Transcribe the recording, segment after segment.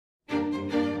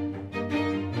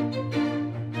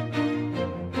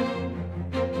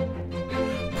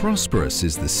Prosperous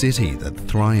is the city that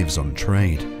thrives on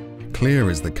trade. Clear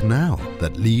is the canal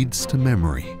that leads to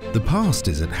memory. The past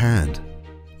is at hand.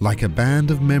 Like a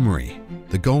band of memory,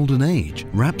 the Golden Age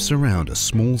wraps around a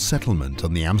small settlement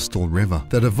on the Amstel River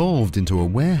that evolved into a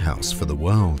warehouse for the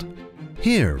world.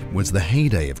 Here was the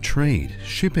heyday of trade,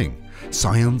 shipping,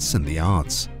 science and the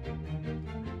arts.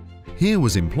 Here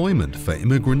was employment for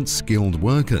immigrant skilled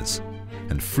workers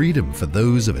and freedom for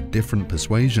those of a different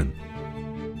persuasion.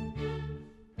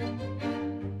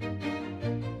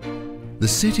 The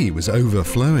city was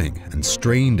overflowing and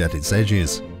strained at its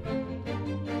edges.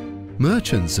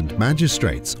 Merchants and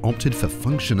magistrates opted for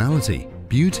functionality,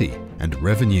 beauty, and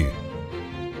revenue.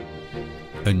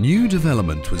 A new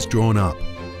development was drawn up: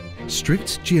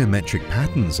 strict geometric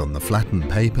patterns on the flattened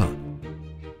paper.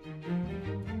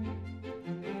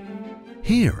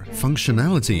 Here,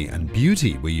 functionality and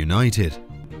beauty were united,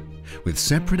 with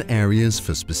separate areas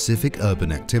for specific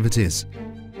urban activities.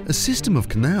 A system of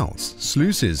canals,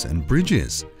 sluices, and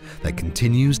bridges that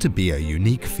continues to be a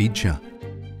unique feature.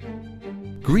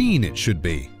 Green it should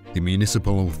be, the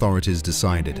municipal authorities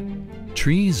decided.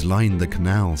 Trees lined the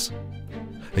canals,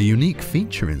 a unique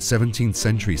feature in 17th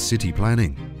century city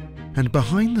planning. And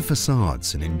behind the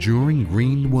facades, an enduring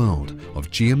green world of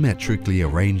geometrically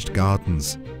arranged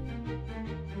gardens.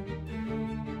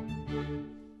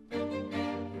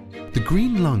 The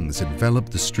green lungs envelop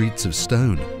the streets of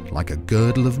stone like a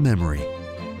girdle of memory.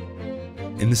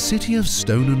 In the city of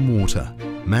stone and water,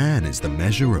 man is the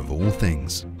measure of all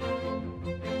things.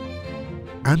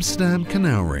 Amsterdam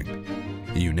Canal Ring,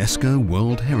 a UNESCO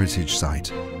World Heritage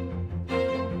Site.